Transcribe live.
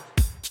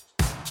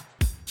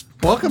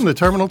Welcome to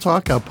Terminal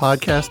Talk, a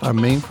podcast on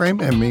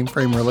mainframe and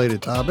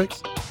mainframe-related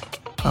topics.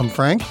 I'm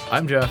Frank.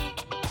 I'm Jeff.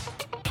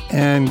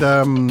 And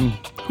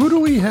who do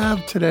we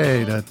have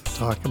today to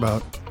talk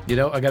about? You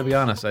know, I got to be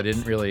honest, I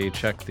didn't really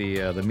check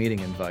the meeting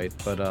invite,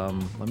 but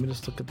let me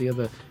just look at the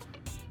other.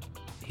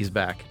 He's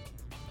back.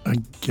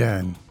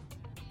 Again.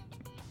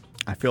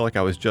 I feel like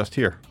I was just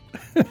here.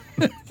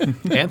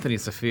 Anthony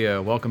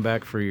Sophia, welcome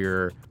back for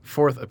your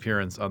fourth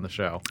appearance on the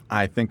show.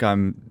 I think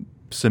I'm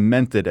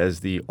cemented as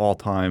the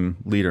all-time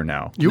leader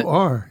now. You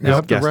are. You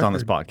have the guest on record.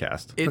 this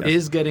podcast. It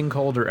is getting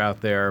colder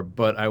out there,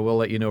 but I will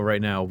let you know right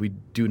now, we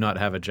do not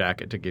have a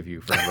jacket to give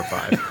you for number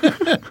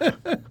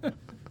 5.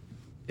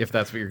 If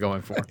that's what you're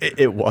going for.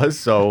 It was,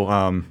 so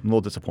I'm a little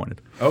disappointed.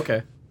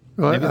 Okay.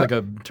 Well, Maybe like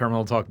a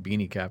Terminal Talk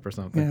beanie cap or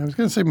something. Yeah, I was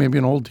going to say maybe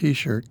an old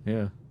T-shirt.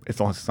 Yeah. As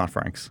long as it's not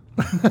Frank's.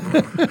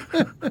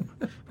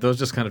 Those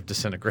just kind of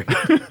disintegrate.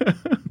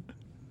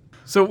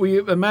 So we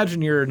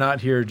imagine you're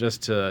not here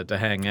just to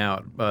hang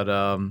out, but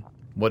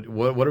what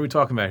are we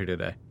talking about here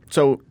today?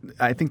 So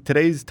I think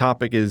today's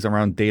topic is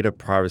around data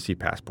privacy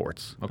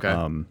passports. Okay.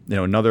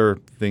 Another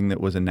thing that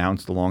was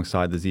announced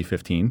alongside the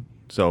Z15.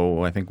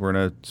 So I think we're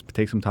going to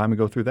take some time and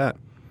go through that.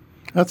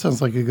 That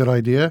sounds like a good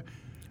idea.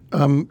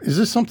 Is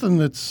this something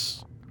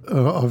that's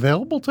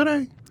available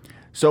today?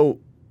 So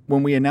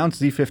when we announced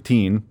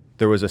Z15,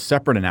 there was a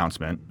separate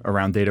announcement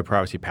around data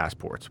privacy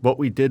passports. What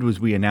we did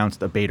was we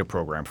announced a beta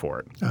program for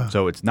it.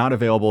 So it's not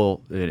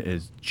available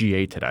as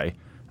GA today,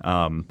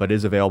 but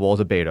is available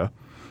as a beta.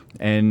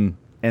 And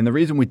the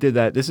reason we did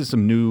that, this is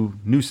some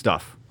new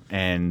stuff.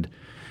 And,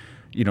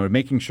 you know,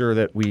 making sure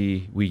that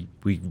we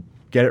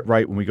get it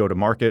right when we go to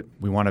market,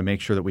 we want to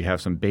make sure that we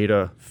have some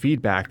beta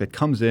feedback that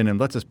comes in and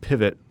lets us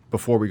pivot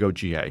before we go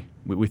GA.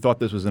 We thought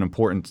this was an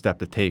important step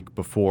to take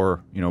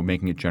before,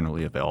 making it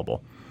generally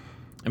available.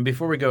 And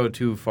before we go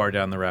too far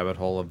down the rabbit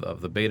hole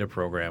of the beta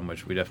program,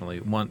 which we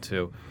definitely want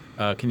to,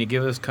 can you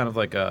give us kind of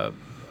like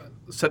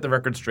set the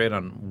record straight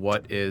on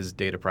what is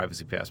data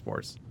privacy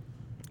passports?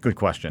 Good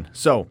question.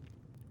 So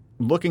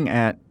looking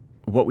at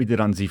what we did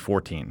on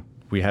Z14,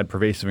 we had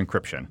pervasive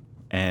encryption,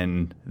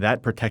 and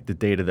that protected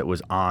data that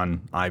was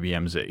on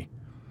IBM Z.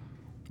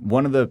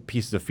 One of the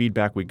pieces of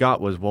feedback we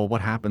got was, well,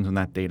 what happens when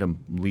that data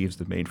leaves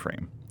the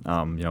mainframe?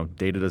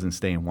 Data doesn't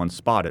stay in one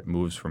spot. It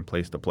moves from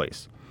place to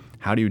place.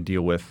 How do you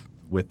deal with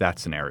that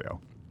scenario?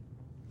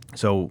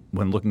 So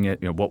when looking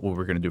at what we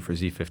were going to do for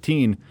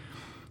Z15,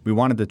 we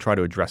wanted to try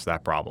to address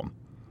that problem.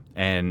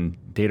 And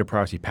data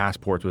privacy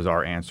passports was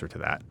our answer to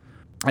that.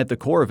 At the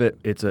core of it,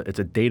 it's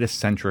a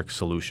data-centric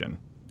solution.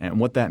 And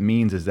what that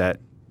means is that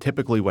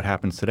typically what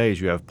happens today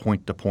is you have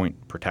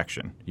point-to-point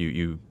protection.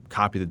 You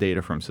copy the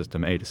data from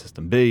system A to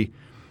system B.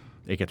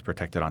 It gets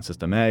protected on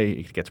system A.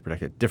 It gets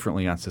protected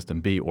differently on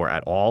system B or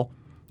at all.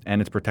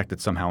 And it's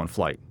protected somehow in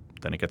flight.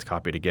 Then it gets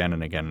copied again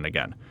and again and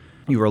again.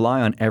 You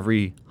rely on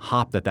every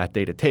hop that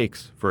data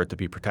takes for it to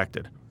be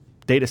protected.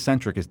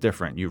 Data-centric is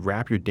different. You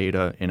wrap your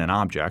data in an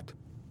object,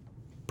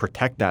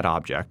 protect that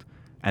object,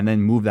 and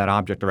then move that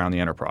object around the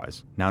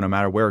enterprise. Now, no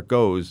matter where it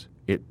goes,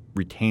 it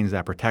retains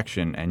that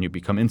protection, and you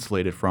become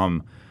insulated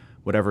from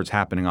whatever is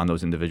happening on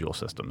those individual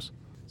systems.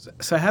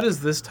 So how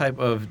does this type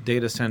of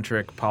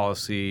data-centric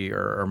policy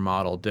or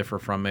model differ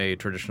from a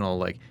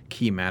traditional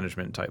key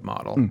management type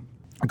model?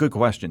 Good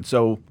question.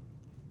 So,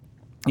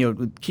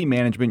 key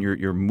management,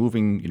 you're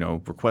moving,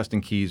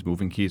 requesting keys,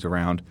 moving keys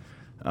around.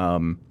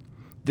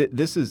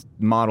 This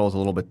model is a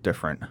little bit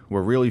different.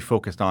 We're really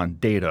focused on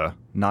data,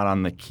 not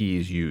on the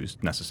keys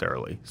used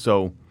necessarily.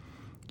 So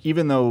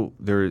even though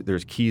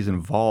there's keys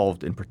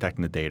involved in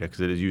protecting the data,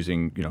 because it is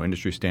using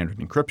industry standard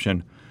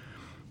encryption,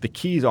 the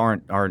keys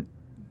aren't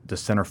the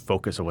center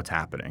focus of what's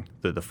happening.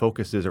 The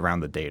focus is around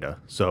the data.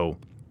 So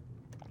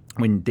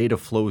when data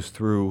flows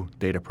through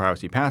data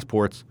privacy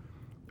passports,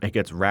 it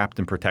gets wrapped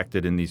and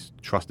protected in these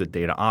trusted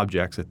data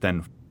objects that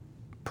then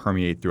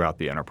permeate throughout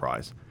the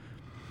enterprise.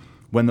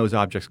 When those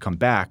objects come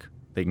back,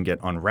 they can get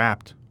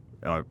unwrapped,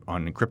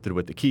 unencrypted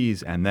with the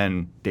keys, and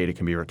then data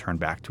can be returned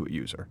back to a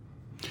user.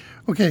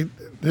 Okay,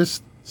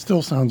 this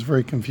still sounds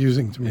very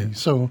confusing to me. Yeah.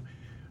 So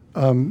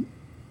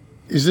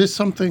is this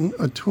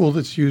a tool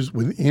that's used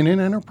within an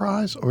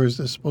enterprise, or is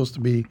this supposed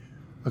to be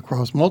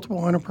across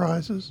multiple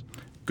enterprises?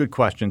 Good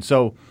question.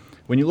 So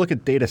when you look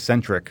at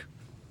data-centric,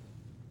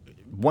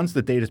 once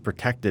the data is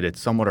protected, it's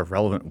somewhat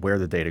irrelevant where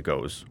the data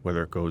goes,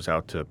 whether it goes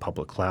out to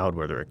public cloud,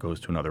 whether it goes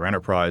to another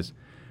enterprise.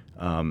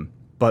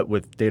 But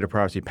with data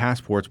privacy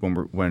passports,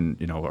 when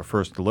our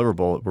first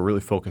deliverable, we're really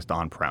focused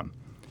on-prem.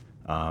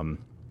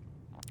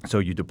 So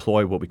you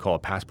deploy what we call a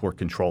passport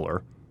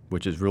controller,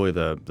 which is really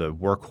the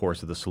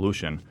workhorse of the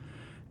solution,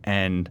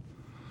 and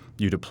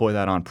you deploy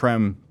that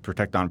on-prem,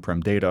 protect on-prem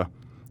data.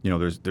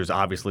 There's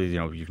obviously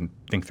you can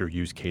think through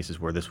use cases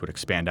where this would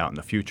expand out in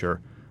the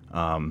future,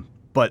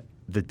 but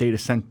the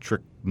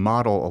data-centric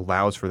model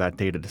allows for that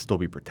data to still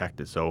be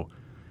protected. So,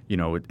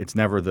 it's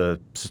never the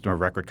system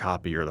of record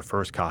copy or the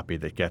first copy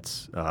that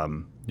gets,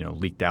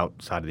 leaked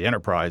outside of the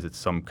enterprise. It's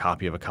some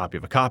copy of a copy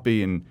of a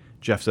copy, and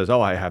Jeff says, oh,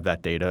 I have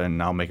that data,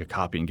 and I'll make a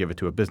copy and give it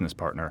to a business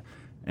partner.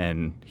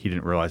 and he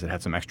didn't realize it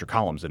had some extra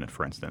columns in it,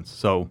 for instance.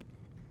 So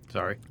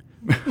Sorry.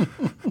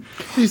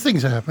 These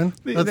things happen.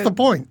 That's the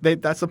point.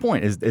 That's the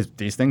point. Is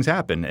these things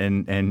happen,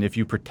 and if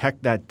you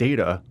protect that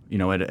data,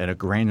 at a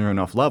granular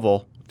enough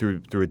level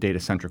through a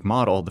data-centric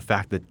model, the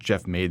fact that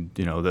Jeff made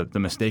the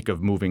mistake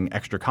of moving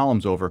extra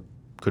columns over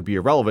could be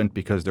irrelevant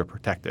because they're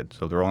protected.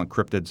 So they're all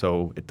encrypted.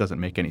 So it doesn't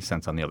make any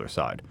sense on the other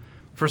side.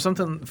 For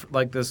something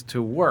like this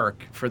to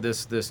work for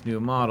this new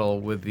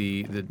model with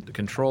the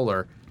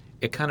controller,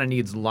 it kind of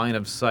needs line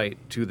of sight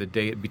to the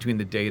data between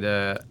the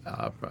data,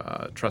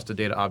 trusted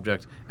data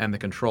object, and the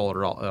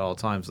controller at all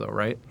times, though,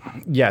 right?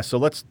 Yeah. So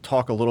let's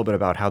talk a little bit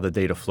about how the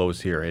data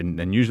flows here.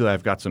 And usually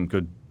I've got some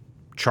good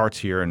charts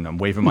here, and I'm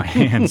waving my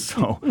hands.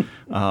 So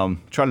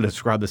try to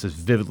describe this as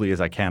vividly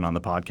as I can on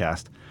the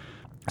podcast.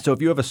 So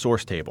if you have a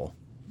source table,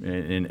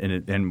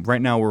 and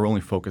right now we're only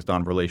focused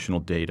on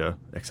relational data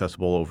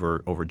accessible over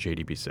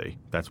JDBC.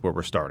 That's where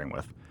we're starting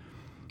with.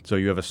 So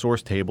you have a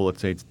source table.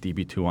 Let's say it's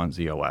DB2 on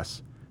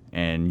ZOS.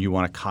 And you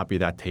want to copy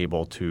that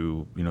table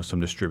to some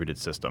distributed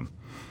system.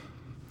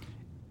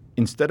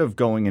 Instead of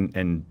going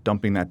and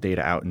dumping that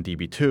data out in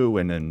DB2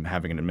 and then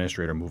having an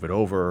administrator move it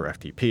over,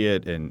 FTP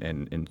it, and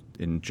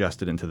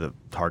ingest it into the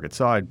target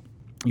side,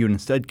 you would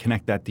instead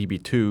connect that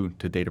DB2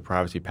 to data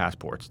privacy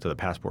passports, to the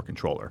passport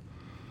controller.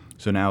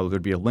 So now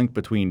there'd be a link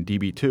between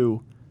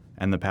DB2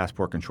 and the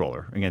passport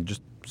controller. Again,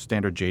 just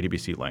standard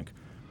JDBC link.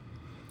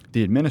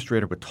 The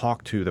administrator would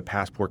talk to the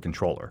passport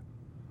controller.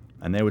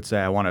 And they would say,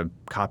 I want to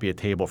copy a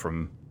table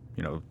from,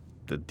 the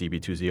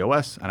DB2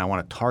 ZOS, and I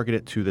want to target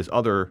it to this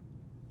other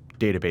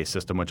database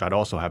system, which I'd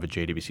also have a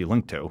JDBC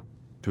link to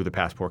through the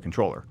passport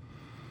controller.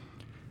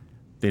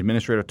 The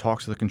administrator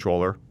talks to the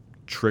controller,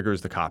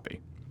 triggers the copy.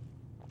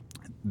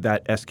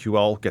 That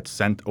SQL gets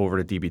sent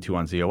over to DB2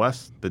 on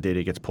ZOS. The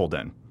data gets pulled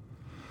in.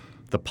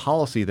 The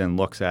policy then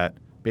looks at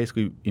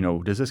basically,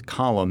 does this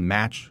column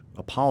match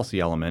a policy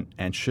element,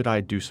 and should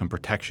I do some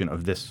protection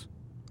of this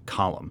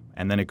column?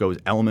 And then it goes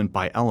element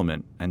by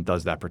element and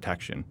does that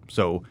protection.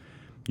 So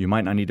you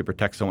might not need to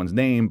protect someone's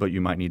name, but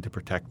you might need to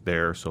protect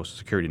their social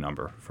security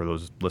number for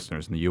those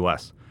listeners in the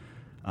U.S.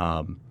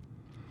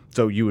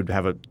 So you would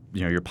have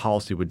your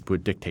policy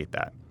would dictate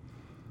that.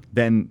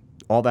 Then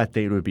all that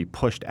data would be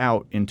pushed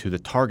out into the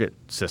target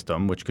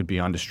system, which could be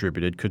on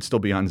distributed, could still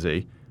be on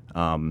Z,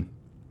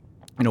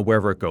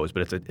 wherever it goes.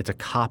 But it's a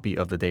copy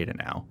of the data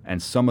now.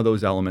 And some of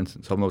those elements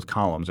and some of those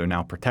columns are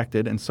now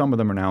protected, and some of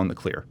them are now in the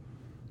clear.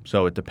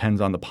 So it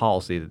depends on the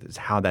policy is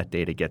how that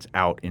data gets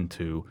out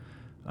into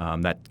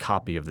that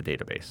copy of the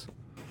database.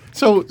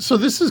 So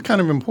this is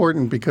kind of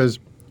important because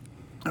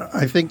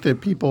I think that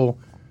people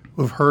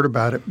who have heard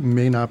about it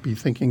may not be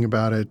thinking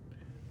about it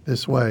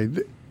this way.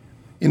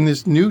 In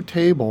this new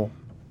table,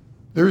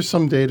 there's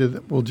some data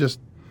that will just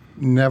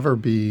never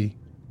be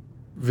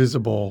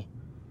visible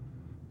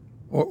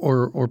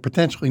or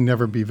potentially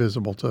never be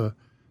visible to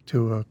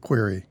a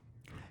query.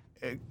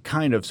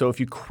 Kind of. So if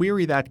you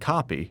query that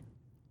copy,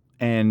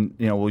 and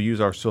we'll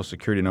use our social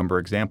security number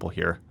example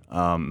here.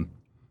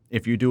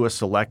 If you do a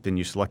select and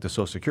you select a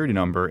social security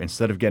number,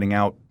 instead of getting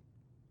out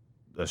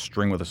a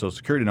string with a social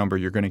security number,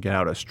 you're going to get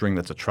out a string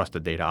that's a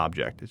trusted data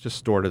object. It's just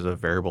stored as a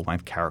variable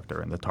length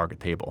character in the target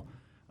table.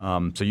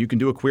 So you can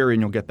do a query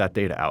and you'll get that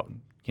data out.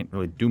 Can't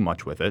really do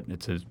much with it.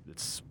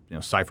 It's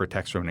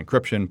ciphertext from an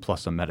encryption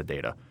plus some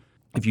metadata.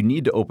 If you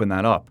need to open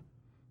that up,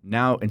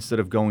 now instead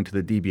of going to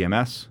the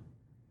DBMS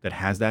that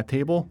has that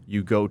table,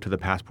 you go to the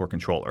passport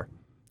controller.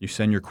 You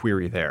send your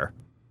query there.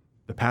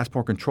 The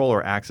passport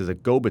controller acts as a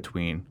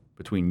go-between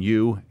between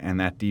you and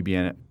that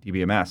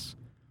DBMS,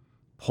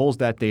 pulls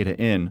that data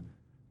in,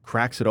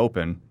 cracks it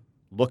open,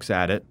 looks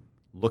at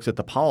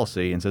the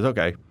policy, and says,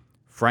 okay,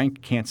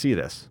 Frank can't see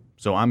this,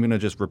 so I'm going to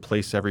just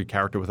replace every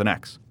character with an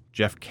X.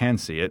 Jeff can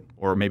see it,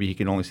 or maybe he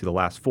can only see the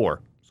last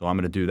 4, so I'm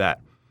going to do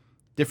that.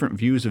 Different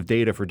views of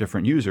data for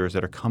different users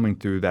that are coming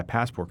through that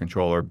passport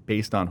controller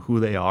based on who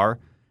they are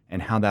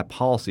and how that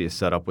policy is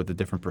set up with the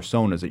different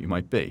personas that you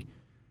might be.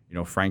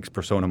 Frank's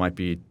persona might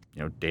be,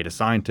 data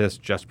scientist.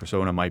 Jeff's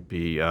persona might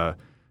be,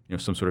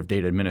 some sort of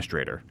data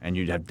administrator, and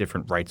you'd have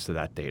different rights to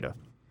that data.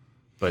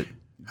 But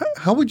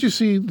how would you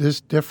see this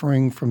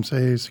differing from,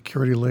 say,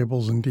 security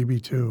labels in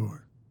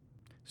DB2?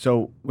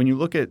 So when you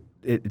look at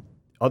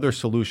other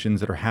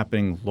solutions that are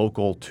happening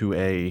local to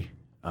a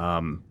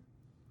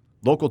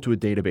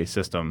database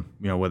system,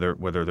 whether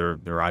they're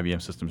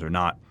IBM systems or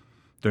not,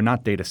 they're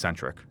not data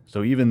centric.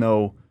 So even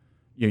though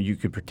you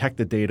could protect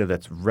the data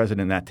that's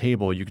resident in that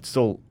table, you could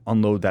still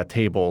unload that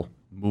table,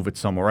 move it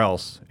somewhere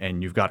else,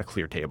 and you've got a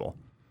clear table.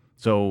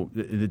 So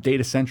the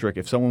data-centric,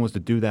 if someone was to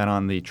do that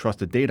on the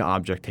trusted data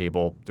object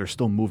table, they're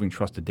still moving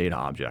trusted data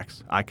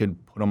objects. I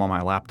could put them on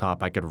my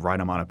laptop. I could write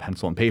them on a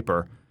pencil and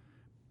paper.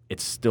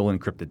 It's still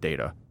encrypted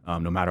data,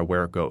 no matter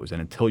where it goes.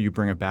 And until you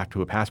bring it back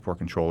to a passport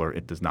controller,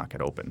 it does not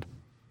get opened.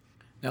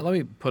 Now, let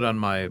me put on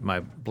my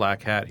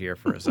black hat here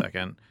for a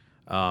second.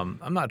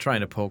 I'm not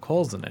trying to poke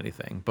holes in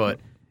anything, but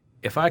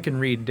if I can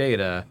read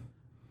data,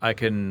 I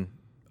can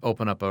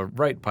open up a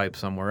write pipe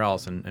somewhere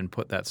else and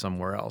put that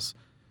somewhere else.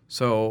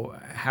 So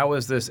how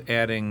is this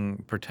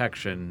adding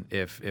protection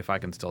if I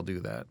can still do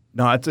that?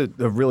 No, that's a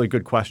really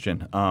good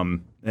question,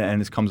 and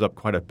this comes up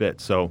quite a bit.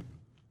 So,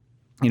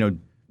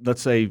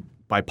 let's say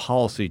by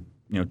policy,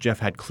 Jeff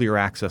had clear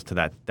access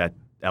to that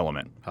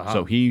element. Uh-huh.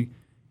 So he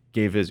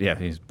gave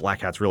his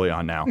black hat's really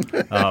on now.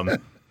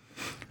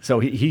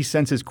 So he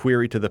sends his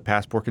query to the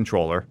Passport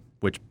controller,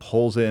 which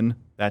pulls in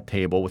that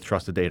table with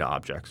trusted data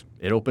objects.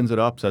 It opens it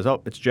up, says,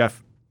 "Oh, it's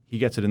Jeff." He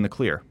gets it in the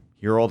clear.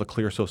 Here are all the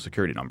clear Social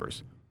Security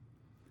numbers.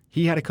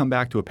 He had to come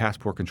back to a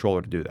Passport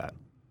controller to do that.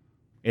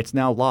 It's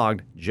now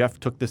logged. Jeff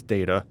took this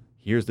data.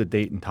 Here's the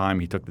date and time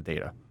he took the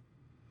data.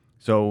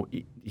 So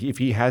if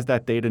he has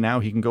that data now,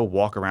 he can go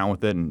walk around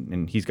with it,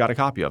 and he's got a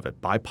copy of it.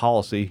 By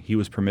policy, he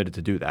was permitted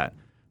to do that.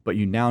 But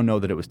you now know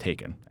that it was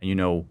taken, and you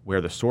know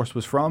where the source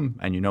was from,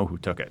 and you know who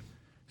took it.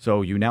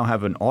 So you now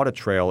have an audit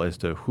trail as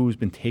to who's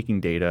been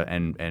taking data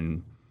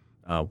and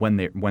when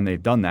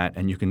they've done that,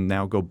 and you can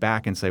now go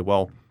back and say,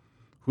 well,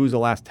 who's the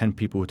last 10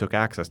 people who took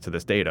access to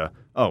this data?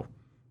 Oh,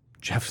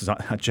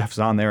 Jeff's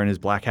on there and his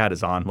black hat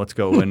is on. Let's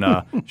go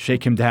and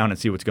shake him down and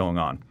see what's going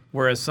on.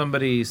 Whereas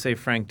somebody, say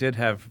Frank, did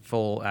have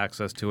full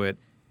access to it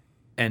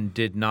and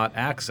did not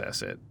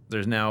access it,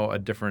 there's now a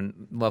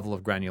different level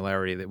of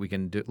granularity that we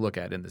can look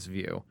at in this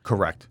view.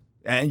 Correct.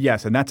 And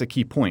yes, and that's a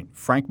key point.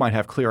 Frank might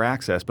have clear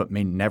access but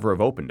may never have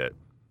opened it.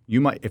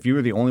 If you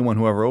were the only one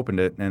who ever opened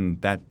it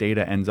and that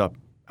data ends up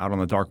out on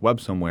the dark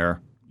web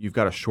somewhere, you've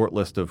got a short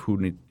list of who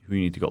you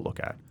need to go look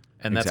at.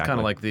 And that's kind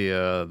of like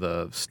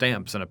the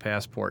stamps in a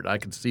passport. I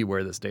could see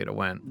where this data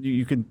went.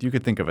 You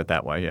could think of it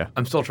that way, yeah.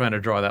 I'm still trying to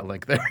draw that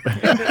link there.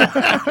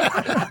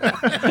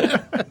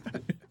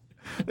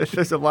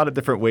 There's a lot of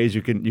different ways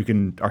you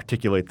can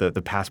articulate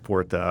the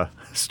passport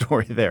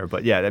story there,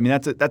 but yeah, I mean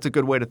that's a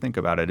good way to think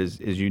about it. Is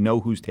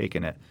who's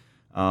taken it.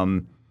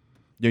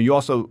 You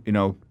also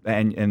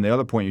and the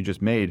other point you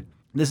just made.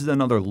 This is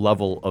another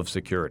level of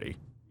security.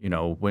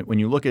 When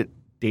you look at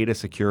data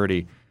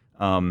security.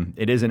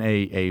 It isn't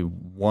a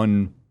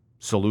one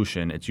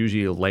solution. It's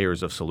usually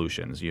layers of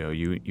solutions.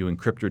 You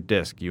encrypt your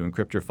disk, you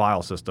encrypt your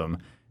file system.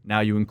 Now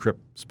you encrypt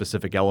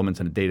specific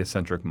elements in a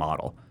data-centric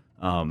model.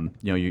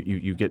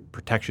 You get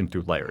protection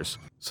through layers.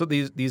 So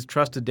these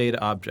trusted data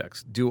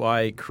objects, do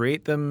I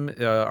create them?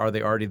 Are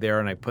they already there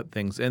and I put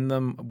things in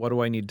them? What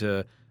do I need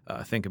to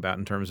think about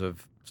in terms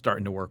of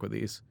starting to work with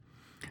these?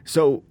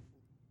 So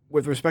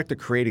with respect to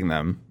creating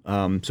them,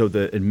 so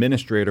the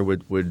administrator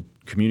would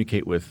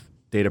communicate with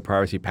data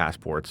privacy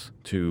passports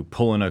to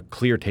pull in a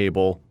clear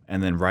table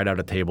and then write out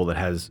a table that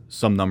has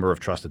some number of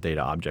trusted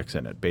data objects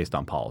in it based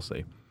on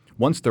policy.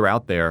 Once they're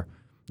out there,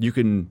 you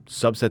can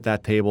subset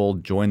that table,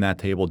 join that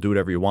table, do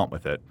whatever you want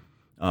with it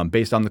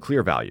based on the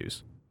clear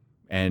values.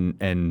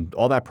 And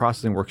all that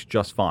processing works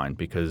just fine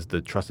because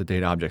the trusted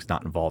data object's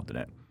not involved in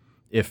it.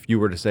 If you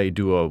were to, say,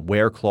 do a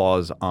where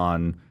clause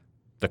on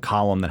the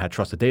column that had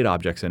trusted data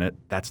objects in it,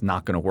 that's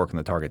not going to work in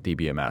the target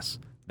DBMS.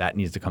 That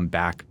needs to come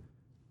back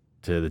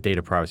to the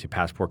Data Privacy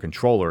Passport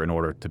controller in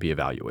order to be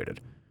evaluated.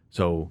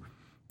 So,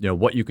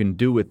 what you can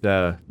do with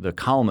the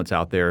column that's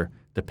out there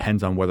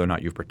depends on whether or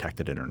not you've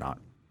protected it or not.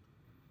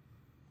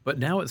 But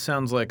now it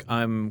sounds like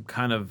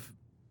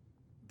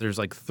there's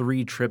like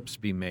 3 trips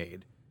be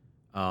made,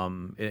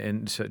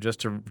 and so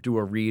just to do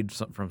a read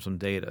from some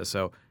data.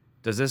 So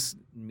does this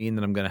mean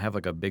that I'm going to have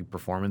like a big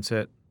performance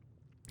hit?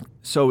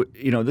 So,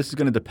 this is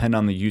going to depend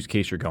on the use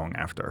case you're going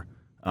after.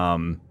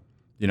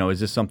 Is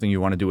this something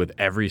you want to do with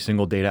every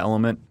single data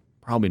element?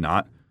 Probably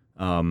not,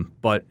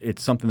 but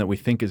it's something that we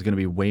think is going to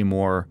be way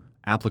more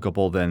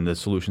applicable than the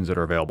solutions that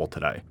are available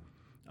today.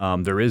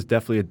 There is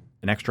definitely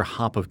an extra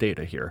hop of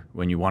data here.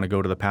 When you want to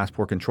go to the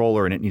Passport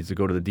controller and it needs to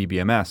go to the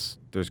DBMS,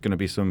 there's going to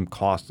be some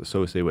cost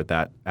associated with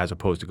that as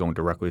opposed to going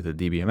directly to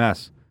the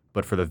DBMS.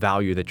 But for the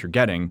value that you're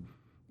getting,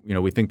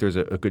 we think there's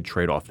a good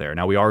trade-off there.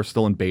 Now, we are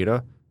still in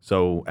beta,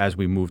 so as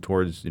we move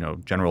towards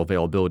general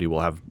availability, we'll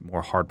have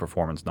more hard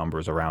performance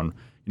numbers around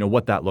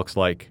what that looks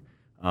like.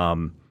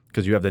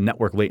 Because you have the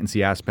network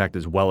latency aspect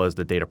as well as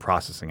the data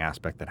processing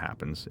aspect that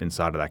happens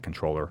inside of that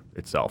controller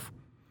itself.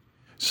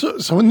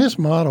 So in this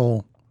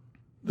model,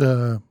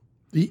 the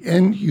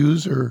end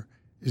user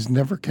is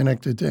never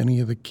connected to any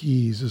of the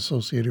keys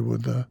associated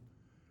with the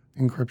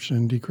encryption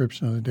and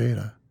decryption of the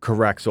data.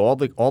 Correct. So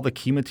all the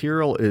key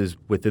material is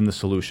within the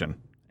solution.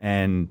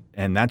 And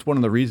that's one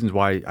of the reasons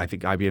why I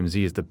think IBM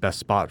Z is the best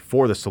spot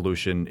for the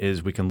solution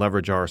is we can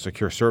leverage our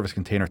secure service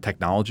container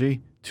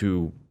technology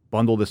to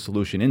bundle this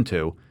solution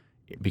into.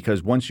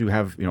 Because once you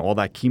have all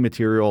that key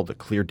material, the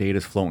clear data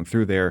is flowing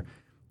through there,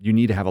 you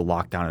need to have a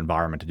lockdown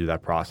environment to do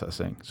that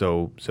processing.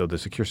 So the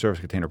secure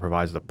service container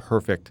provides the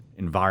perfect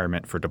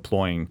environment for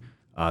deploying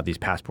these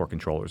passport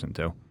controllers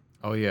into.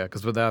 Oh yeah,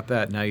 because without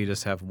that, now you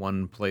just have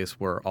one place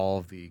where all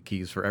of the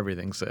keys for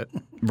everything sit.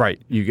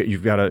 Right.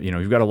 You've got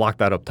to lock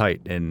that up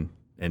tight,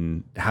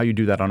 and how you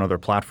do that on other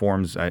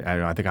platforms,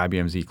 I think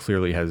IBM Z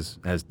clearly has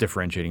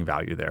differentiating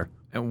value there.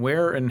 And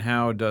where and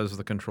how does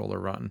the controller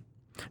run?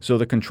 So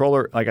the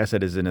controller, like I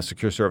said, is in a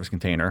secure service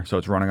container, so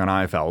it's running on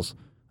IFLs.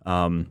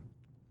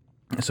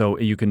 So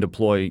you can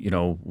deploy,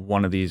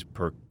 one of these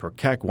per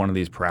KEK, one of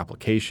these per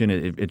application.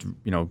 It's,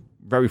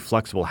 very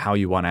flexible how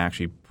you want to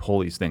actually pull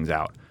these things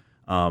out.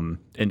 And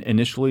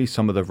initially,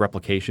 some of the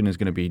replication is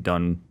going to be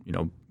done,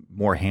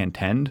 more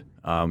hand-tend.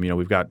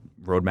 We've got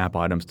roadmap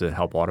items to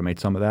help automate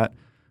some of that.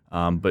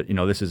 But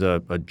this is a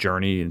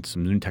journey and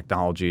some new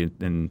technology,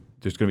 and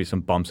there's going to be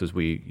some bumps as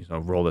we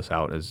roll this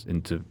out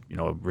into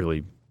a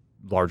really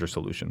larger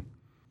solution.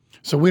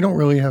 So we don't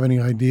really have any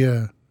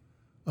idea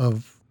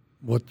of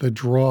what the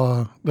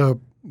draw,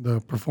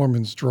 the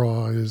performance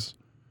draw is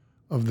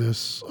of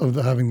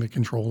having the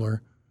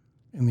controller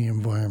in the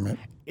environment.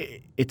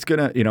 It's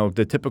gonna,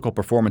 the typical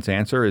performance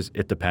answer is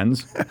it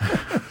depends.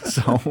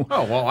 So.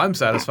 Oh well, I'm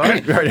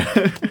satisfied. Right.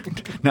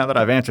 Now that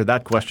I've answered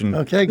that question.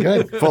 Okay,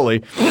 good.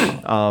 Fully.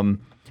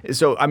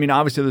 So I mean,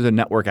 obviously there's a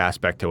network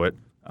aspect to it.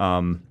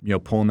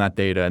 Pulling that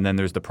data, and then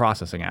there's the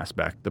processing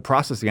aspect. The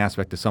processing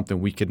aspect is something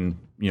we can,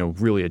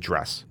 really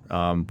address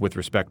with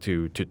respect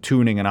to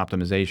tuning and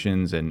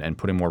optimizations and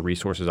putting more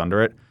resources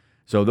under it.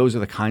 So those are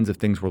the kinds of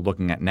things we're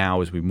looking at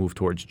now as we move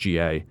towards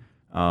GA.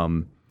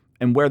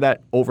 And where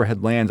that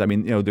overhead lands, I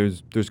mean,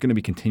 there's going to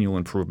be continual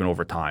improvement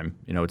over time.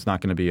 It's not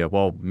going to be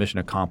mission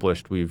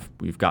accomplished.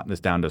 We've gotten this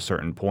down to a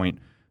certain point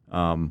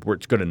where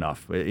it's good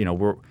enough.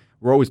 We're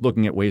always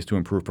looking at ways to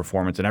improve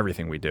performance in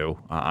everything we do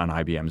on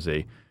IBM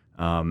Z.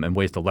 And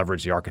ways to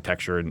leverage the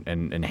architecture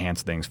and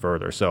enhance things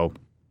further. So,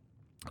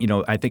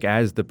 I think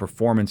as the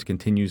performance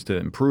continues to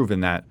improve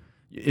in that,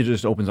 it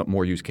just opens up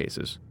more use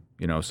cases.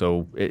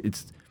 So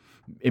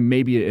it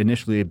may be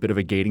initially a bit of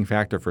a gating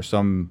factor for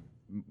some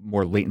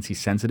more latency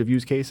sensitive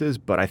use cases,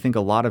 but I think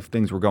a lot of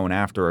things we're going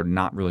after are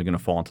not really going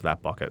to fall into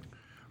that bucket.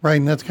 Right,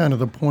 and that's kind of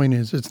the point.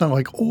 Is it's not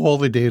like all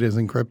the data is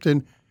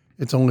encrypted.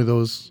 It's only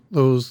those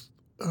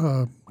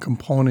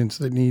components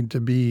that need to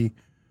be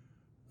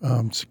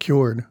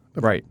secured.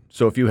 Right.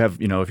 So if you have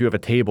a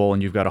table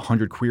and you've got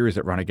 100 queries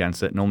that run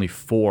against it, and only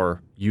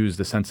 4 use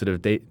the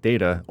sensitive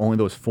data, only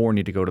those 4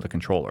 need to go to the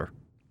controller.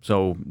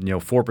 So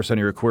 4% of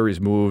your queries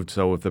moved.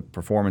 So if the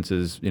performance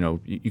is,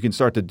 you can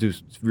start to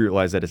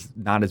realize that it's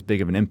not as big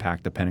of an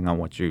impact depending on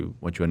what you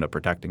end up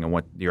protecting and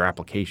what your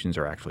applications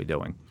are actually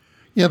doing.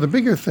 Yeah, the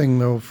bigger thing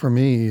though for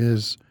me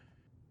is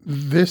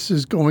this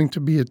is going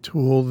to be a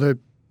tool that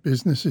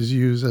businesses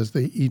use as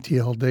they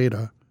ETL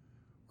data,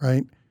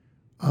 right?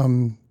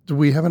 Do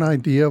we have an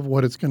idea of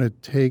what it's going to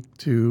take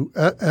to,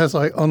 as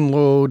I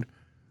unload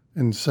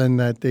and send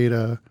that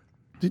data,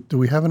 do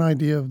we have an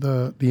idea of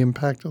the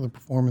impact of the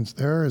performance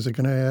there? Is it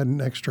going to add an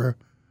extra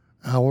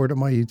hour to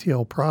my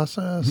ETL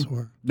process?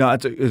 Or? No,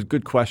 it's a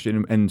good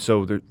question. And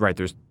so,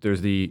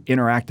 there's the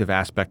interactive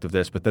aspect of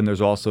this, but then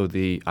there's also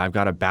I've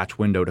got a batch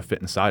window to fit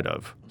inside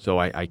of, so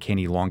I can't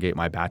elongate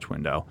my batch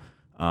window.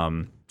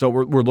 So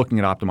we're looking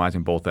at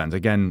optimizing both ends.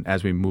 Again,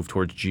 as we move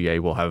towards GA,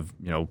 we'll have,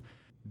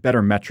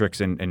 better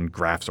metrics and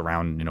graphs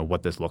around,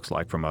 what this looks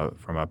like from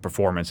a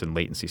performance and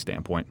latency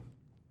standpoint.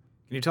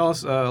 Can you tell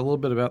us a little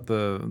bit about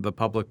the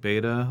public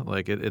beta?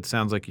 Like it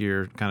sounds like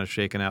you're kind of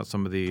shaking out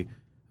some of the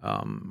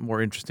more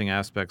interesting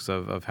aspects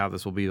of how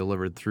this will be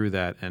delivered through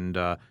that. And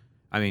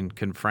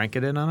can Frank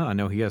get in on it? I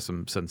know he has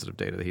some sensitive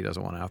data that he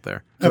doesn't want out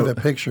there. I have that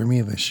picture of me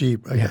and the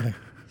sheep.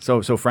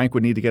 So Frank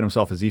would need to get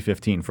himself a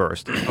Z15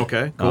 first.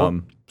 Okay,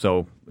 cool.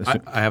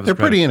 I have. They're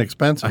pretty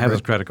inexpensive. I have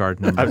his credit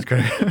card number.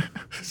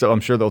 So I'm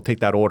sure they'll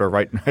take that order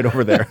right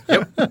over there.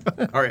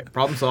 Yep. All right.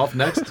 Problem solved.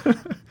 Next.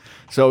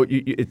 So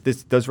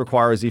this does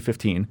require a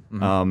Z15.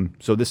 Mm-hmm.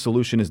 So this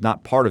solution is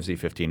not part of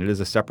Z15. It is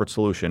a separate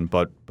solution,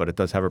 but it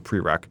does have a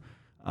prereq.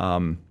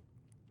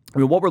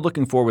 What we're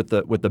looking for with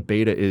the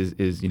beta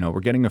is we're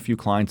getting a few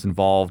clients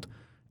involved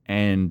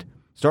and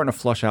starting to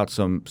flush out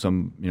some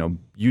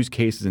use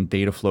cases and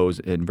data flows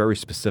in very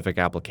specific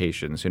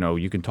applications.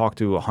 You can talk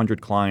to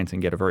 100 clients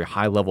and get a very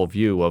high level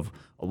view of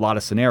a lot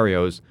of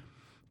scenarios,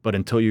 but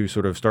until you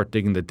sort of start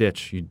digging the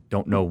ditch, you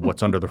don't know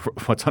what's under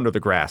the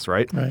grass,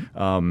 right? Right.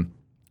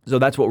 So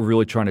that's what we're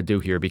really trying to do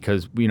here,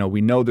 because we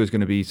know there's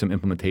going to be some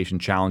implementation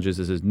challenges.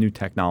 This is new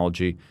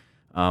technology.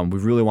 We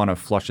really want to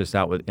flush this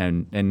out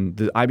and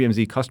the IBM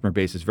Z customer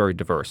base is very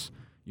diverse.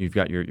 You've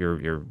got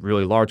your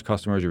really large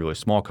customers, your really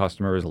small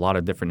customers, a lot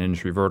of different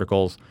industry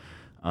verticals.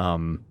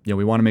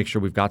 We want to make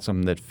sure we've got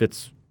something that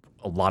fits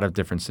a lot of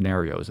different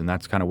scenarios, and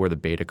that's kind of where the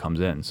beta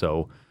comes in.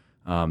 So,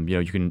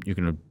 you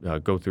can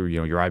go through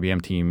your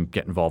IBM team,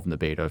 get involved in the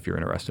beta if you're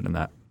interested in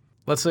that.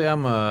 Let's say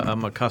I'm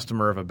a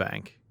customer of a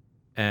bank,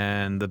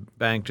 and the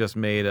bank just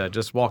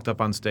walked up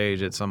on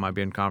stage at some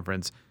IBM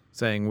conference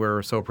saying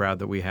we're so proud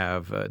that we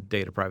have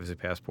data privacy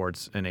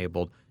passports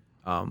enabled.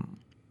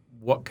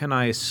 What can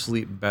I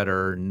sleep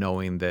better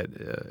knowing that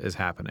is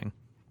happening?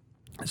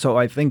 So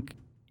I think,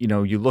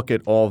 you look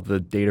at all the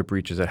data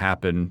breaches that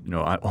happen,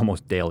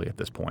 almost daily at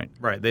this point.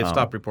 Right. They've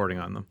stopped reporting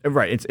on them.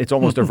 Right. It's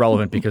almost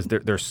irrelevant because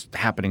they're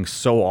happening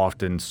so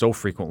often, so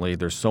frequently.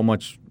 There's so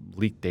much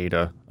leaked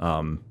data,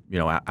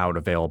 out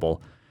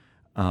available.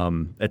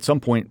 At some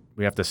point,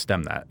 we have to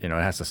stem that. It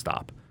has to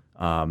stop.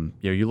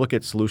 You look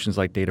at solutions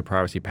like data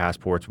privacy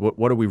passports.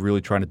 What are we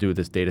really trying to do with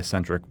this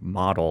data-centric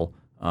model?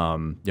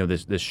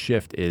 This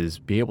shift is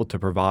be able to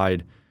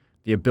provide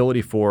the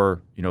ability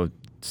for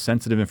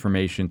sensitive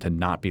information to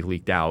not be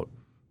leaked out,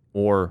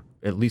 or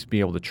at least be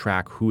able to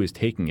track who is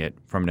taking it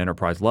from an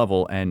enterprise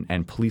level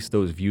and police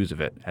those views of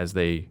it as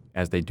they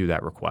do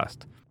that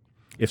request.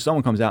 If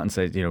someone comes out and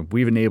says,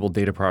 we've enabled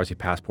data privacy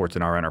passports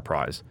in our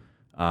enterprise,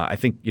 I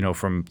think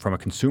from a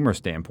consumer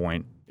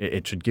standpoint,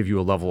 it should give you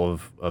a level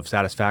of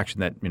satisfaction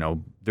that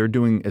they're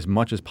doing as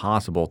much as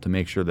possible to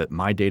make sure that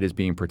my data is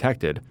being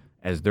protected,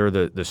 as they're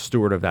the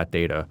steward of that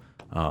data.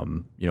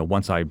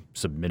 Once I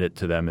submit it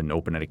to them and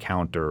open an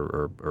account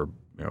or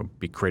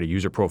create a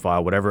user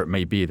profile, whatever it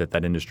may be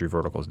that industry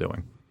vertical is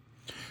doing.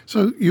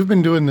 So you've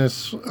been doing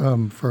this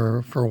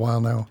for a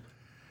while now.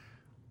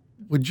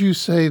 Would you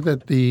say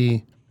that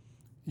the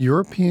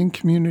European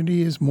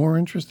community is more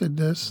interested in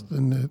this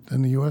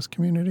than the U.S.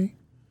 community?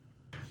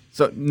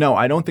 So no,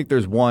 I don't think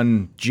there's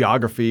one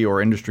geography or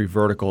industry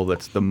vertical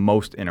that's the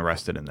most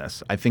interested in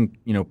this. I think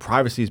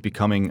privacy is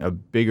becoming a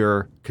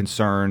bigger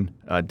concern.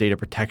 Data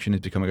protection is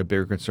becoming a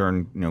bigger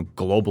concern,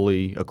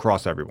 globally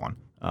across everyone.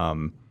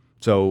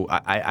 So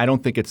I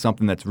don't think it's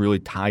something that's really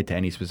tied to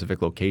any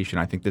specific location.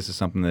 I think this is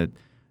something that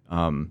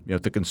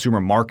the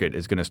consumer market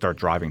is going to start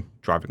driving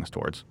us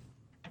towards.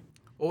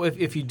 Well,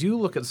 if you do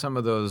look at some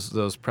of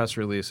those press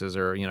releases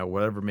or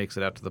whatever makes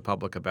it out to the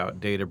public about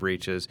data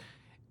breaches,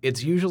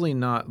 it's usually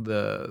not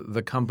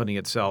the company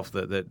itself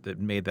that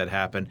made that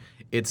happen.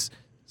 It's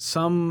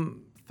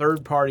some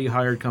third-party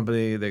hired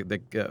company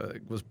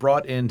that was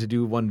brought in to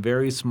do one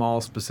very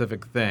small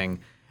specific thing,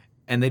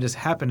 and they just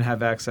happen to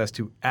have access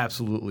to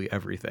absolutely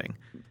everything.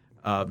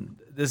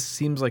 This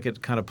seems like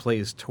it kind of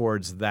plays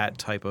towards that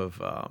type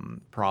of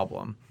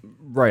problem.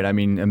 Right. I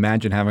mean,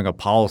 imagine having a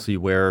policy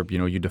where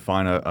you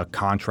define a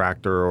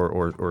contractor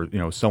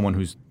or someone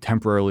who's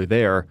temporarily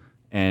there,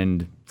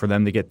 and for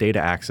them to get data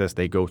access,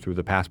 they go through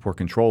the passport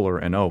controller,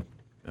 and a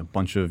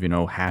bunch of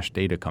hashed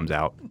data comes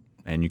out,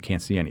 and you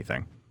can't see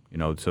anything.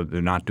 So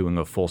they're not doing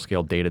a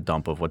full-scale data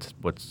dump of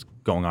what's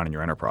going on in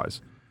your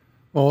enterprise.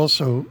 Well,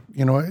 also,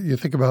 you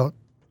think about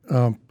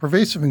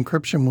pervasive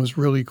encryption was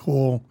really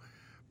cool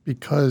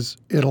because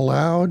it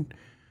allowed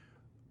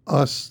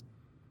us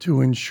to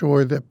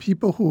ensure that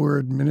people who were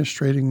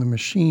administrating the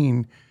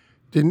machine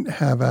didn't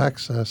have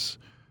access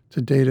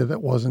to data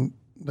that wasn't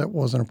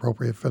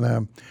appropriate for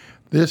them.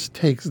 This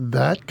takes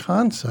that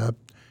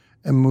concept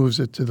and moves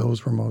it to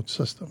those remote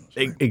systems.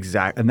 Right?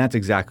 Exactly, and that's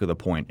exactly the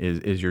point.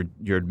 Is your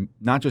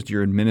not just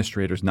your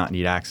administrators not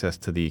need access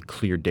to the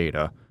clear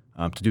data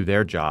to do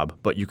their job,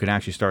 but you can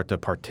actually start to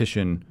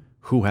partition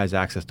who has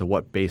access to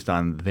what based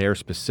on their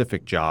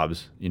specific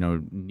jobs,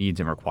 needs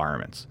and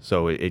requirements.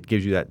 So it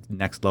gives you that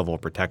next level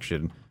of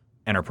protection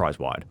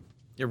enterprise-wide.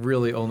 It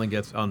really only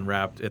gets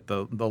unwrapped at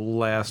the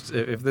last.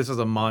 If this is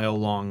a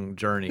mile-long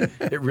journey,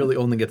 it really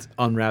only gets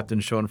unwrapped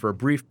and shown for a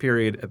brief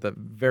period at the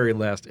very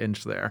last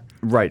inch there.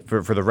 Right.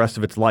 For the rest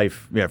of its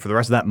life, for the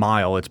rest of that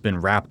mile, it's been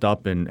wrapped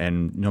up,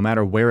 and no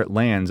matter where it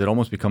lands, it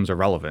almost becomes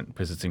irrelevant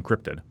because it's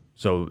encrypted.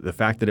 So the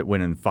fact that it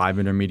went in 5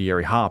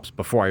 intermediary hops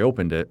before I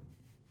opened it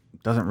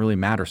doesn't really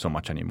matter so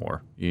much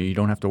anymore. You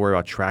don't have to worry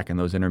about tracking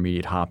those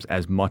intermediate hops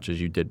as much as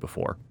you did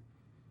before.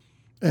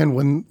 And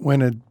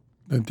when a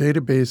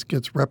database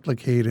gets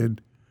replicated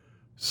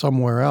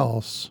somewhere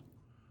else,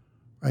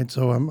 right?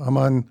 So I'm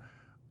on.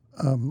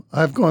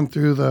 I've gone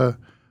through the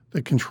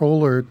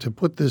controller to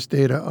put this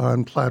data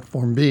on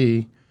platform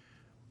B.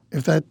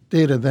 If that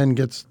data then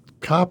gets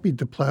copied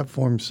to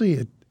platform C,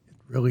 it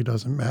really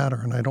doesn't matter,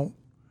 and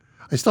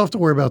I still have to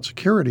worry about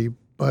security,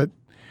 but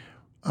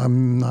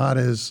I'm not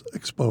as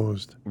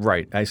exposed.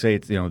 Right. I say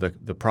it's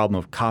the problem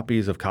of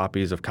copies of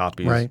copies of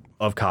copies right.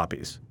 of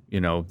copies.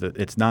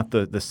 It's not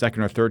the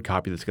second or third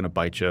copy that's going to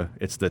bite you.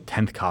 It's the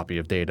 10th copy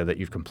of data that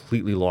you've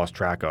completely lost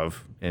track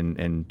of,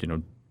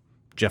 and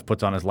Jeff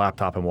puts on his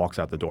laptop and walks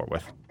out the door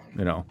with.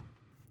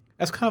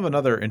 That's kind of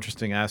another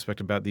interesting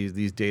aspect about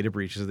these data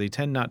breaches. They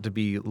tend not to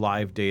be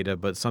live data,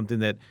 but something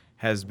that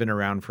has been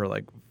around for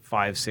like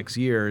 5-6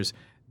 years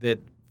that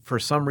for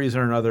some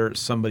reason or another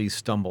somebody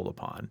stumbled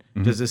upon.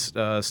 Mm-hmm. Does this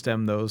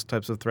stem those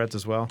types of threats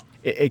as well?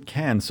 It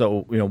can.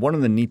 So one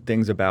of the neat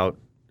things about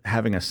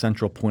having a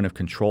central point of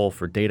control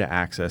for data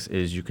access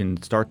is you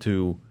can start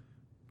to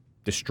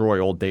destroy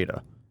old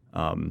data.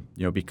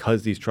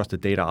 Because these trusted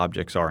data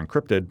objects are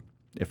encrypted,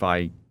 if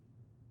I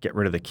get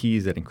rid of the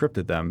keys that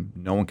encrypted them,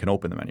 no one can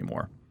open them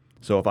anymore.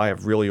 So if I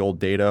have really old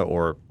data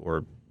or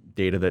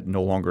data that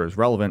no longer is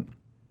relevant,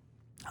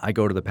 I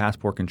go to the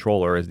passport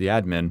controller as the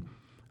admin,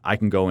 I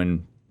can go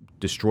and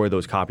destroy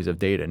those copies of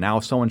data. Now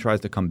if someone tries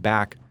to come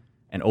back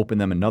and open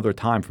them another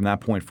time from that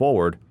point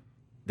forward,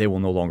 they will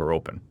no longer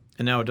open.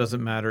 And now it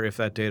doesn't matter if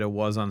that data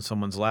was on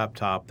someone's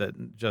laptop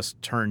that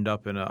just turned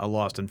up in a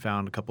lost and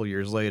found a couple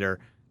years later.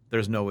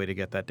 There's no way to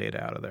get that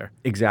data out of there.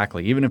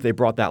 Exactly. Even if they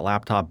brought that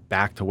laptop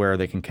back to where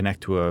they can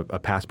connect to a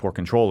passport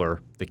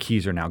controller, the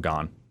keys are now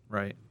gone.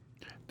 Right.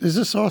 Does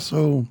this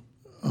also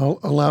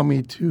allow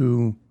me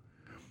to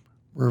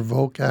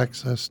revoke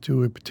access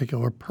to a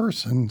particular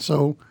person?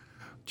 So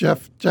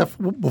Jeff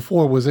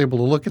before was able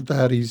to look at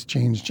that. He's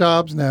changed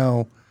jobs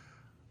now.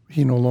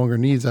 he no longer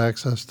needs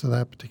access to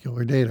that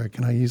particular data.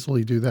 Can I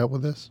easily do that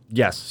with this?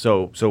 Yes.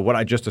 So what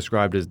I just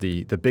described is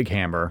the big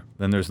hammer.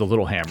 Then there's the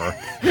little hammer.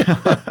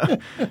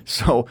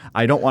 So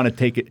I don't want to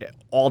take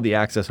all the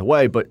access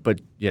away,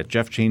 but yeah,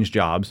 Jeff changed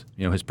jobs.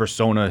 His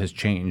persona has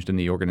changed in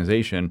the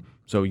organization.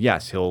 So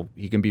yes,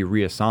 he can be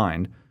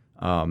reassigned,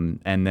 and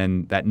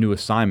then that new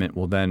assignment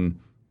will then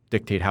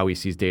dictate how he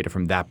sees data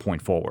from that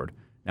point forward.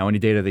 Now, any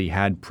data that he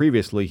had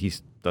previously, he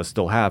does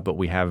still have, but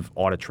we have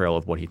audit trail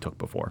of what he took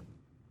before.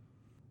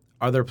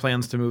 Are there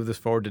plans to move this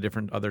forward to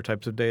different other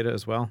types of data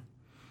as well?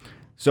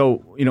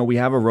 So, we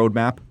have a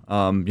roadmap.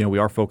 We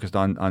are focused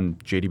on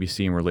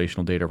JDBC and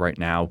relational data right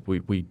now.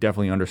 We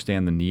definitely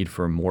understand the need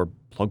for more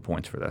plug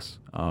points for this.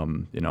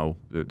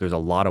 There's a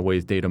lot of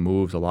ways data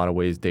moves, a lot of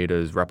ways data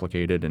is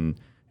replicated, and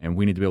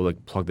we need to be able to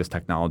plug this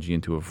technology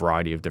into a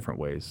variety of different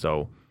ways.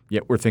 So,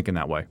 yeah, we're thinking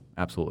that way.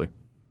 Absolutely.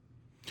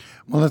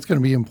 Well, that's going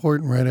to be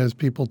important, right, as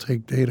people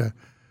take data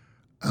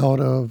out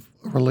of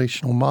a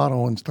relational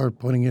model and start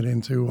putting it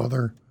into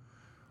other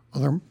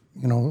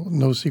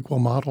NoSQL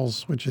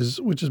models, which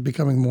is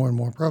becoming more and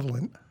more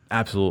prevalent.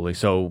 Absolutely.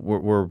 So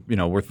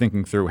we're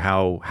thinking through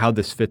how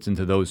this fits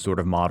into those sort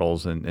of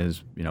models, and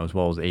as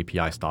well as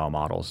API style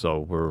models. So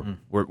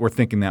we're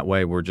thinking that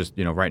way. We're just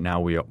right now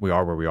we are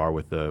where we are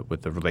with the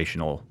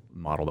relational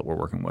model that we're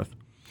working with.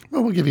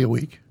 Well, we'll give you a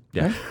week.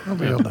 Yeah, right? I'll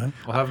be all done.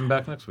 We'll have him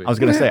back next week. I was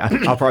going to say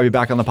I'll probably be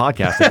back on the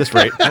podcast at this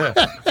rate.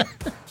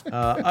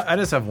 I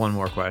just have one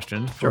more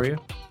question for you.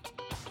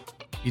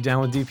 You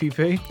down with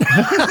DPP?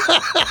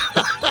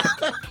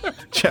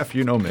 Jeff,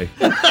 you know me.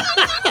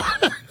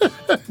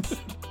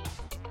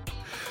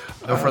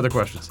 No further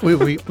questions.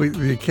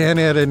 We can't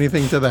add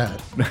anything to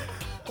that.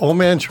 Old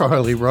man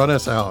Charlie, run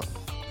us out.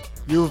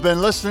 You've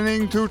been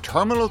listening to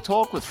Terminal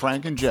Talk with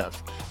Frank and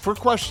Jeff. For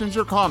questions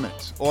or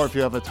comments, or if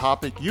you have a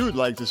topic you'd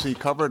like to see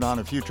covered on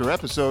a future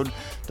episode,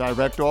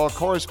 direct all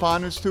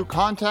correspondence to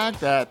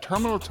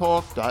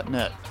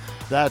contact@terminaltalk.net.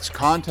 That's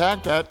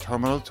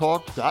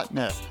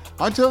contact@terminaltalk.net.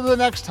 Until the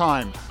next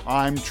time,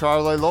 I'm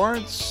Charlie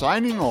Lawrence,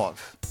 signing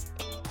off.